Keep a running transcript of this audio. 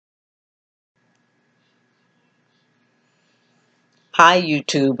Hi,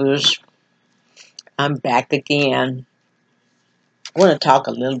 YouTubers. I'm back again. I want to talk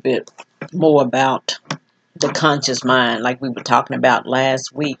a little bit more about the conscious mind, like we were talking about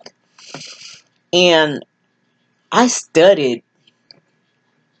last week. And I studied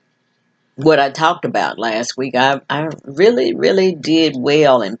what I talked about last week. I really did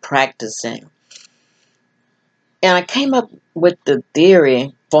well in practicing. And I came up with the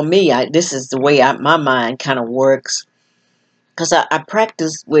theory. For me, this is the way my mind kind of works. Because I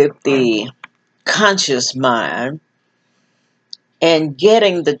practice with the conscious mind and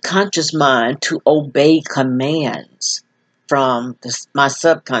getting the conscious mind to obey commands from my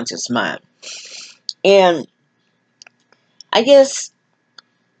subconscious mind. And I guess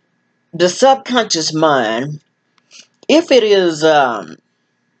the subconscious mind, if it is a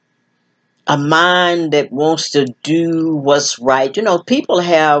mind that wants to do what's right, people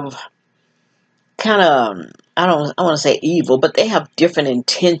have kind of, I want to say evil, but they have different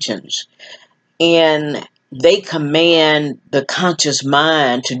intentions. And they command the conscious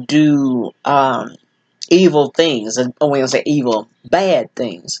mind to do evil things. I don't want to say evil, bad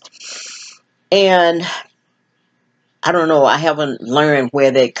things. And I don't know, I haven't learned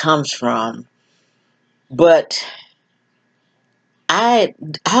where that comes from. But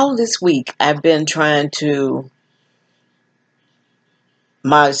all this week, I've been trying to,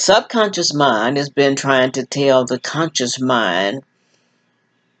 my subconscious mind has been trying to tell the conscious mind,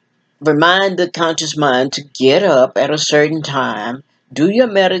 remind the conscious mind to get up at a certain time, do your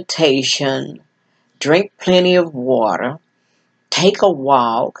meditation, drink plenty of water, take a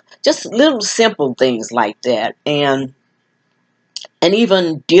walk, just little simple things like that. And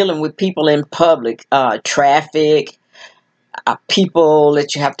even dealing with people in public, traffic, people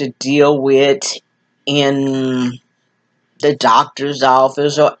that you have to deal with in the doctor's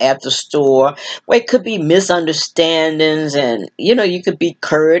office or at the store, where it could be misunderstandings, and you could be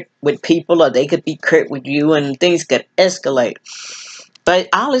curt with people or they could be curt with you, and things could escalate. But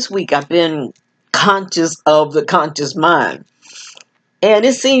all this week I've been conscious of the conscious mind, and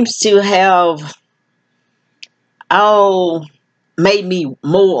it seems to have made me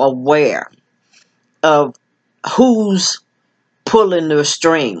more aware of who's pulling the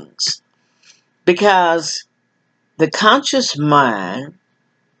strings, because the conscious mind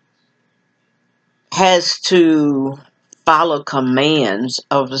has to follow commands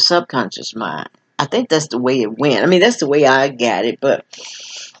of the subconscious mind. I think that's the way it went. I mean, that's the way I got it, but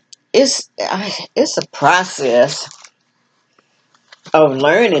it's a process of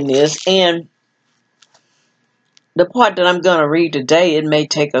learning this. And the part that I'm going to read today, it may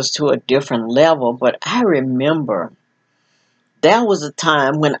take us to a different level, but I remember there was a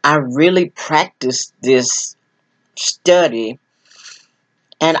time when I really practiced this study,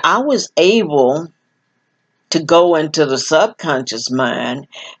 and I was able to go into the subconscious mind,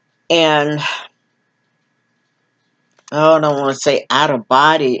 and I don't want to say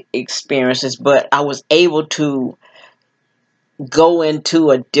out-of-body experiences, but I was able to go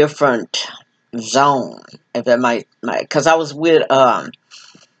into a different zone, if that might, because I was with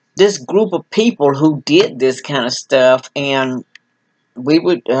this group of people who did this kind of stuff, and we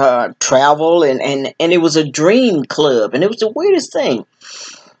would travel, and it was a dream club, and it was the weirdest thing.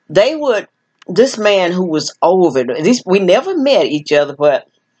 This man who was over, we never met each other, but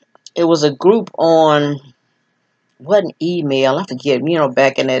it was a group on, wasn't email, I forget,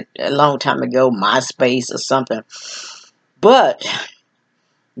 back in it a long time ago, MySpace or something. But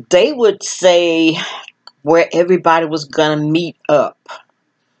they would say where everybody was going to meet up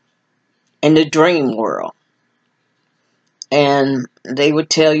in the dream world. And they would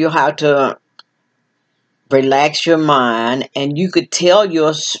tell you how to relax your mind, and you could tell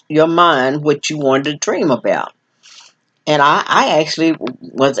your mind what you wanted to dream about. And I actually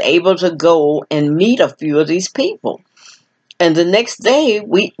was able to go and meet a few of these people. And the next day,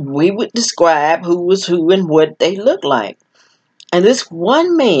 we would describe who was who and what they looked like. And this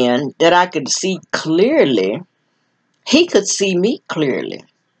one man that I could see clearly, he could see me clearly.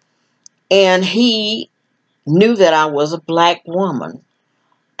 And he knew that I was a black woman.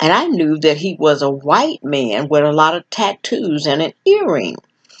 And I knew that he was a white man with a lot of tattoos and an earring.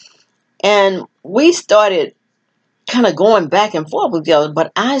 And we started kind of going back and forth with each other,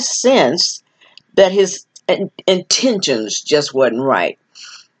 but I sensed that his intentions just wasn't right.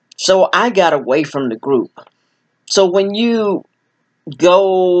 So I got away from the group. So when you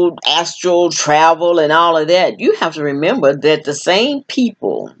go astral travel and all of that, you have to remember that the same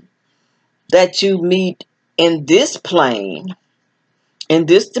people that you meet in this plane, in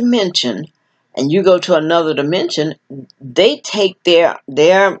this dimension, and you go to another dimension, they take their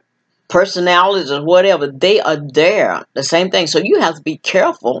personalities or whatever, they are there. The same thing. So you have to be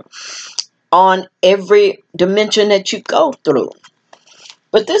careful on every dimension that you go through.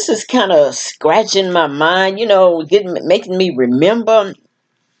 But this is kind of scratching my mind, making me remember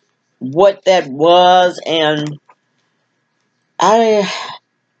what that was. And I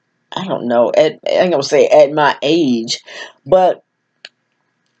don't know. I ain't gonna say at my age, but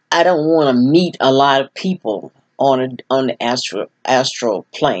I don't want to meet a lot of people on the astral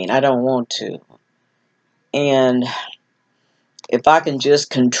plane. I don't want to. And if I can just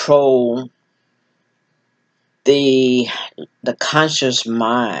control the conscious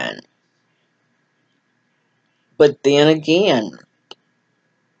mind. But then again,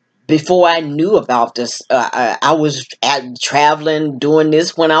 before I knew about this, I was traveling, doing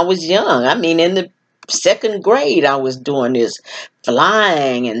this when I was young. I mean, in the second grade, I was doing this,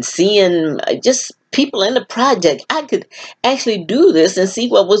 flying and seeing just people in the project. I could actually do this and see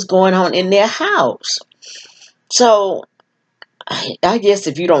what was going on in their house. So I guess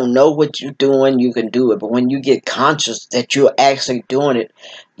if you don't know what you're doing, you can do it. But when you get conscious that you're actually doing it,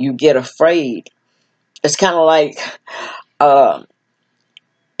 you get afraid. It's kind of like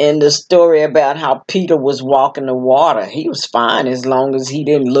in the story about how Peter was walking the water. He was fine as long as he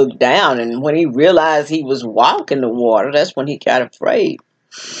didn't look down. And when he realized he was walking the water, that's when he got afraid.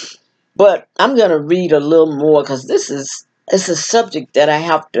 But I'm going to read a little more because it's a subject that I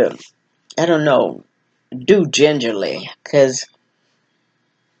have to, I don't know, do gingerly. Because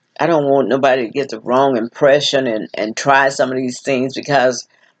I don't want nobody to get the wrong impression and try some of these things. Because,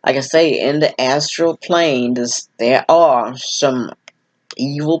 like I say, in the astral plane, there are some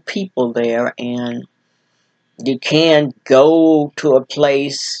evil people there, and you can go to a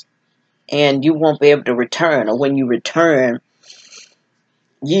place and you won't be able to return, or when you return,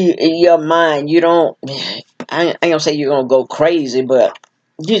 in your mind, you don't, I ain't gonna say you're gonna go crazy, but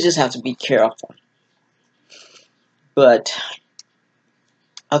you just have to be careful. But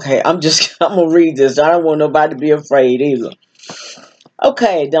okay, I'm gonna read this. I don't want nobody to be afraid either.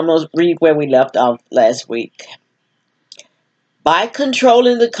 Okay, I'm gonna read where we left off last week. By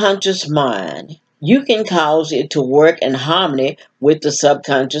controlling the conscious mind, you can cause it to work in harmony with the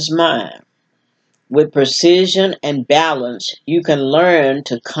subconscious mind. With precision and balance, you can learn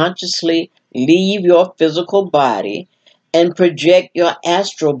to consciously leave your physical body and project your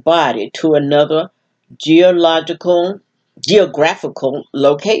astral body to another geographical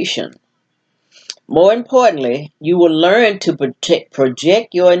location. More importantly, you will learn to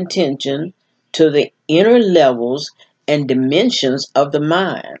project your intention to the inner levels and dimensions of the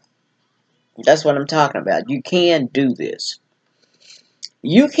mind. That's what I'm talking about. You can do this.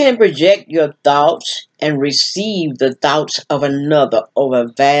 You can project your thoughts and receive the thoughts of another over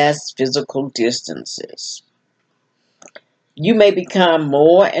vast physical distances. You may become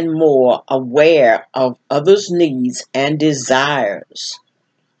more and more aware of others' needs and desires.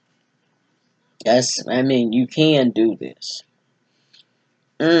 You can do this.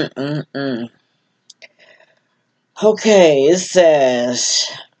 Okay, it says,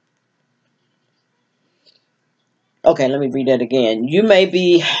 okay, let me read that again. You may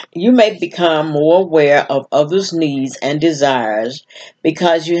become more aware of others' needs and desires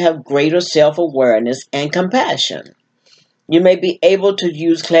because you have greater self-awareness and compassion. You may be able to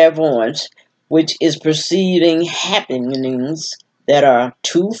use clairvoyance, which is perceiving happenings that are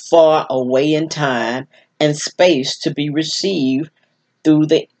too far away in time and space to be received through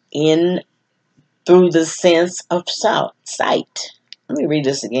the sense of sight. Let me read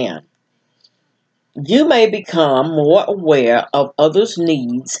this again. You may become more aware of others'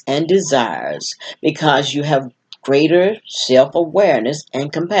 needs and desires because you have greater self-awareness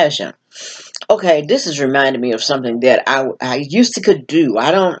and compassion. Okay, this is reminding me of something that I used to could do.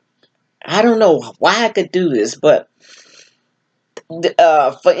 I don't know why I could do this, but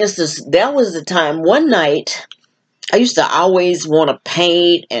for instance, there was a time one night I used to always want to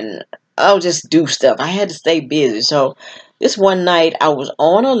paint and I'll just do stuff. I had to stay busy. So this one night I was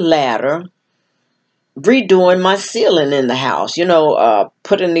on a ladder redoing my ceiling in the house.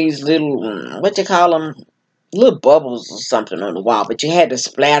 Putting these little, what you call them, little bubbles or something on the wall. But you had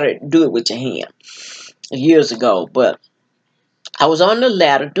to do it with your hand years ago. But I was on the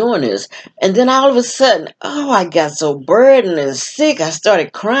ladder doing this. And then all of a sudden, I got so burdened and sick. I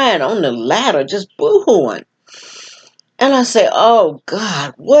started crying on the ladder, just boo-hooing. And I said, oh,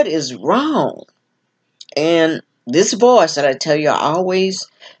 God, what is wrong? And this voice that I tell you I always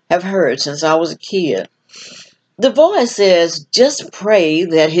have heard since I was a kid, the voice says, just pray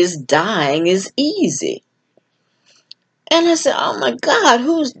that his dying is easy. And I said, oh my God,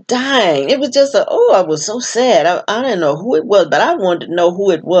 who's dying? It was just I was so sad. I didn't know who it was, but I wanted to know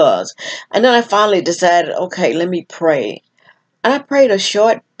who it was. And then I finally decided, okay, let me pray. And I prayed a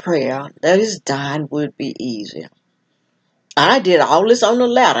short prayer that his dying would be easier. I did all this on the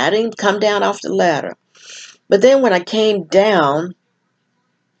ladder. I didn't come down off the ladder. But then when I came down,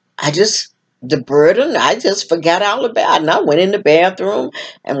 the burden, I just forgot all about it. And I went in the bathroom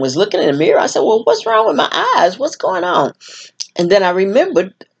and was looking in the mirror. I said, well, what's wrong with my eyes? What's going on? And then I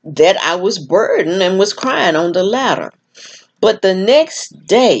remembered that I was burdened and was crying on the ladder. But the next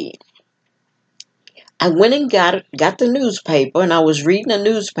day, I went and got the newspaper, and I was reading the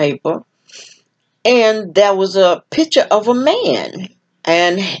newspaper, and there was a picture of a man,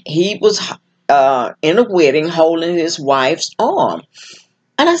 and he was in a wedding holding his wife's arm.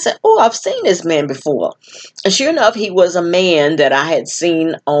 And I said, oh, I've seen this man before. And sure enough, he was a man that I had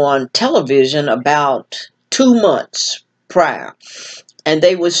seen on television about 2 months prior. And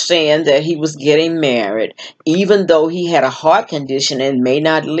they were saying that he was getting married, even though he had a heart condition and may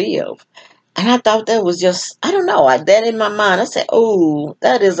not live. And I thought that was just, I don't know, that in my mind, I said, oh,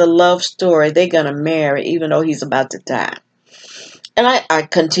 that is a love story. They're going to marry, even though he's about to die. And I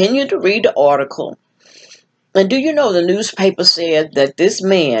continued to read the article. And do you know the newspaper said that this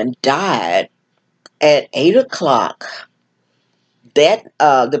man died at 8 o'clock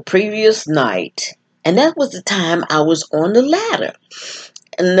the previous night. And that was the time I was on the ladder.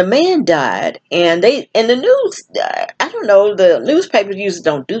 And the man died, and the news, I don't know, the newspapers usually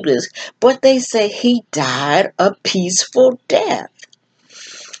don't do this, but they say he died a peaceful death.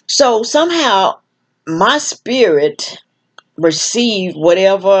 So somehow my spirit received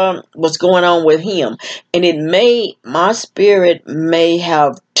whatever was going on with him, and my spirit may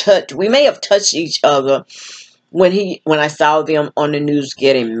have we may have touched each other when I saw them on the news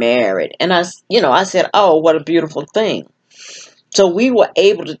getting married. And I said, oh, what a beautiful thing. So we were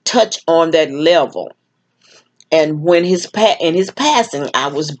able to touch on that level. And when in his passing, I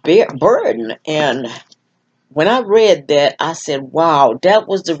was burdened. And when I read that, I said, wow, that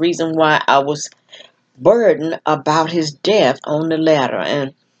was the reason why I was burdened about his death on the ladder.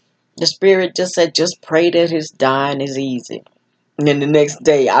 And the Spirit just said, just pray that his dying is easy. And then the next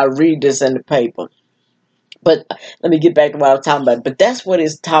day, I read this in the paper. But let me get back to what I was talking about. But that's what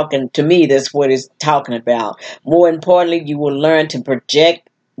it's talking to me. That's what it's talking about. More importantly, you will learn to project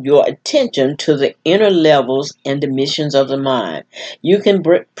your attention to the inner levels and dimensions of the mind. You can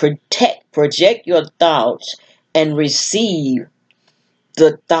project your thoughts and receive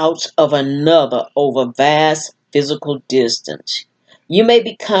the thoughts of another over vast physical distance. You may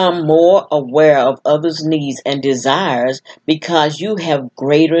become more aware of others' needs and desires because you have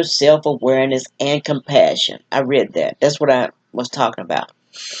greater self-awareness and compassion. I read that. That's what I was talking about.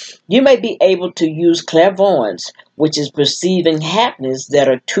 You may be able to use clairvoyance, which is perceiving happenings that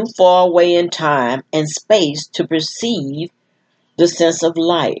are too far away in time and space to perceive the sense of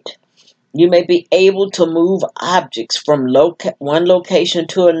light. You may be able to move objects from one location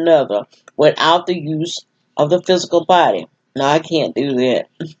to another without the use of the physical body. No, I can't do that.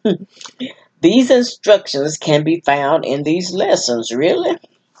 These instructions can be found in these lessons, really?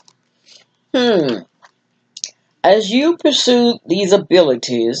 As you pursue these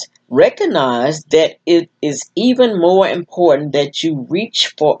abilities, recognize that it is even more important that you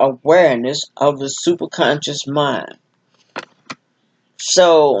reach for awareness of the superconscious mind.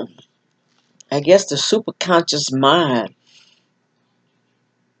 So, I guess the superconscious mind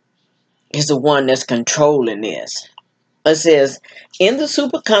is the one that's controlling this. It says, in the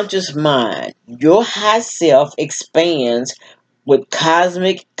superconscious mind, your high self expands with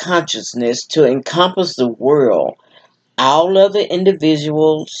cosmic consciousness to encompass the world, all other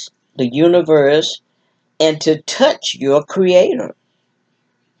individuals, the universe, and to touch your creator.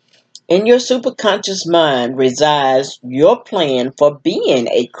 In your superconscious mind resides your plan for being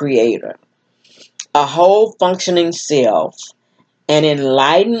a creator, a whole functioning self, an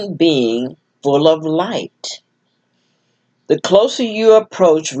enlightened being full of light. The closer you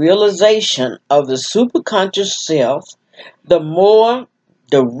approach realization of the superconscious self, the more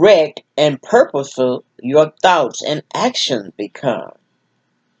direct and purposeful your thoughts and actions become.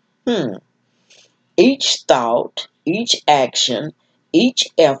 Each thought, each action, each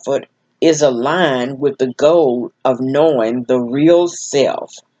effort is aligned with the goal of knowing the real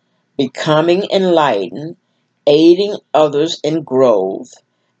self, becoming enlightened, aiding others in growth,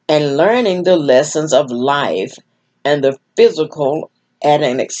 and learning the lessons of life and the physical at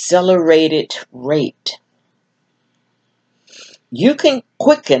an accelerated rate. You can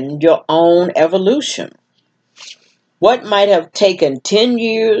quicken your own evolution. What might have taken 10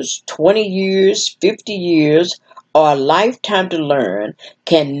 years, 20 years, 50 years, or a lifetime to learn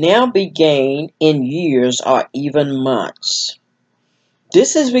can now be gained in years or even months.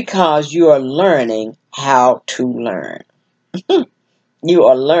 This is because you are learning how to learn. You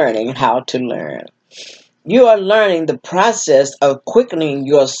are learning how to learn. You are learning the process of quickening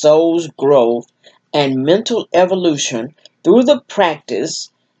your soul's growth and mental evolution through the practice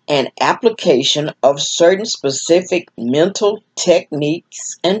and application of certain specific mental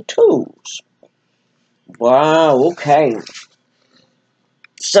techniques and tools. Wow, okay.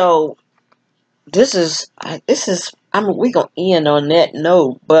 So we're gonna end on that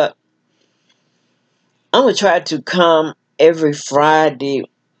note, but I'm gonna try to come every Friday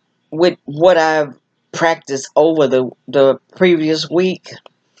with what I've practiced over the previous week.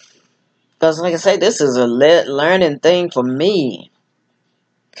 Because, like I say, this is a learning thing for me.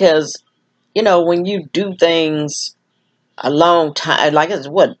 Because, when you do things a long time, like it's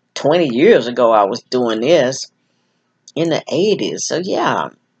 20 years ago I was doing this in the 80s. So, yeah.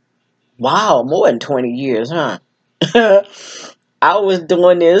 Wow, more than 20 years, huh? I was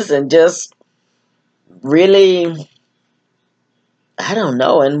doing this and just really, I don't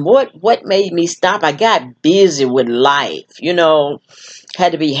know. And what made me stop? I got busy with life,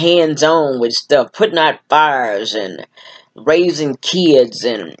 had to be hands-on with stuff, putting out fires and raising kids,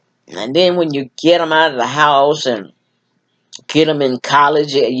 and then when you get them out of the house and get them in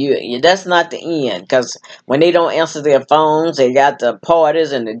college, that's not the end, because when they don't answer their phones, they got the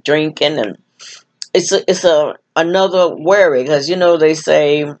parties and the drinking, and it's another worry, because they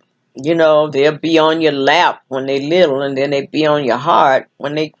say they'll be on your lap when they little, and then they be on your heart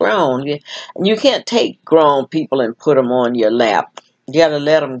when they grown. And you can't take grown people and put them on your lap. You got to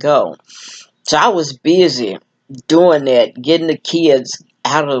let them go. So I was busy doing that, getting the kids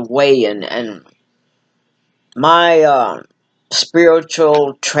out of the way, and my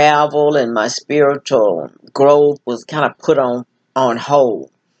spiritual travel and my spiritual growth was kind of put on hold.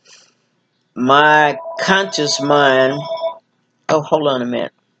 My conscious mind. Oh, hold on a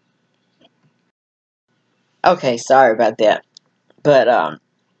minute. Okay, sorry about that. But I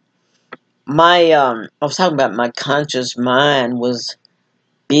was talking about my conscious mind was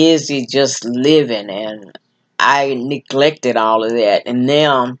busy just living, and I neglected all of that. And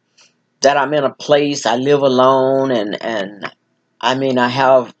now that I'm in a place, I live alone, and I mean, I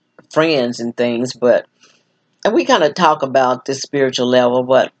have friends and things, and we kind of talk about this spiritual level,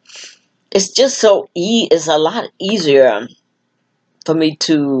 but it's just it's a lot easier for me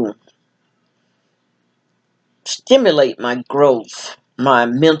to stimulate my growth, my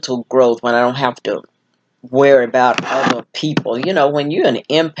mental growth, when I don't have to worry about other people. When you're an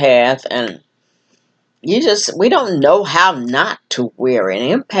empath and we don't know how not to worry.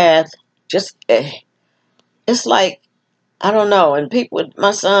 An empath just, it's like, I don't know. And people,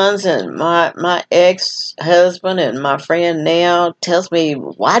 my sons and my ex-husband and my friend now tells me,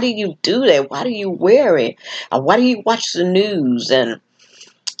 why do you do that? Why do you worry? Why do you watch the news? And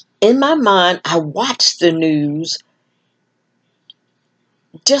in my mind, I watch the news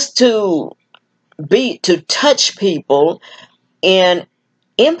just to touch people, and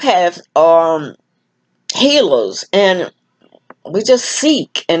empaths are healers, and we just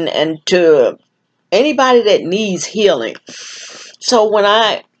seek and to anybody that needs healing. So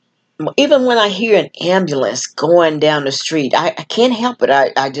even when I hear an ambulance going down the street, I can't help it.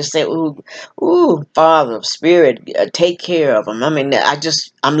 I just say, ooh, Father, Spirit, take care of them. I mean,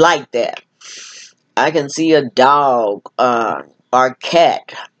 I'm like that. I can see a dog or a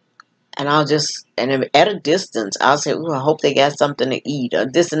cat, and at a distance, I'll say, ooh, I hope they got something to eat, or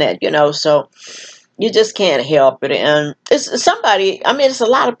this and that, so you just can't help it. And it's a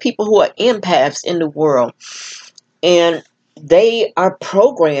lot of people who are empaths in the world, and they are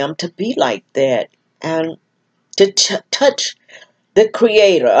programmed to be like that, and to touch the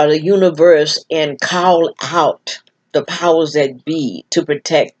creator or the universe and call out the powers that be to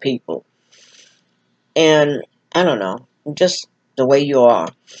protect people. And I don't know, just the way you are.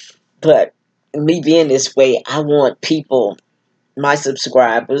 But me being this way, I want people, my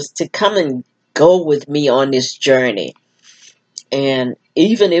subscribers, to come and go with me on this journey. And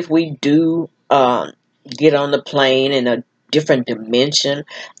even if we do get on the plane in a different dimension,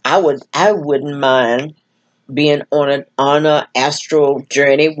 I wouldn't mind being on a astral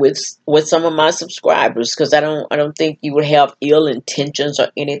journey with some of my subscribers, because I don't think you would have ill intentions or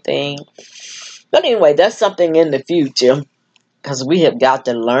anything. But anyway, that's something in the future, because we have got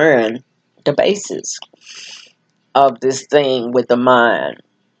to learn the basis of this thing with the mind.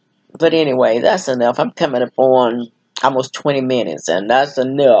 But anyway, that's enough. I'm coming up on almost 20 minutes, and that's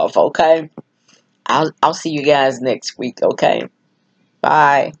enough, okay? I'll see you guys next week, okay?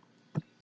 Bye.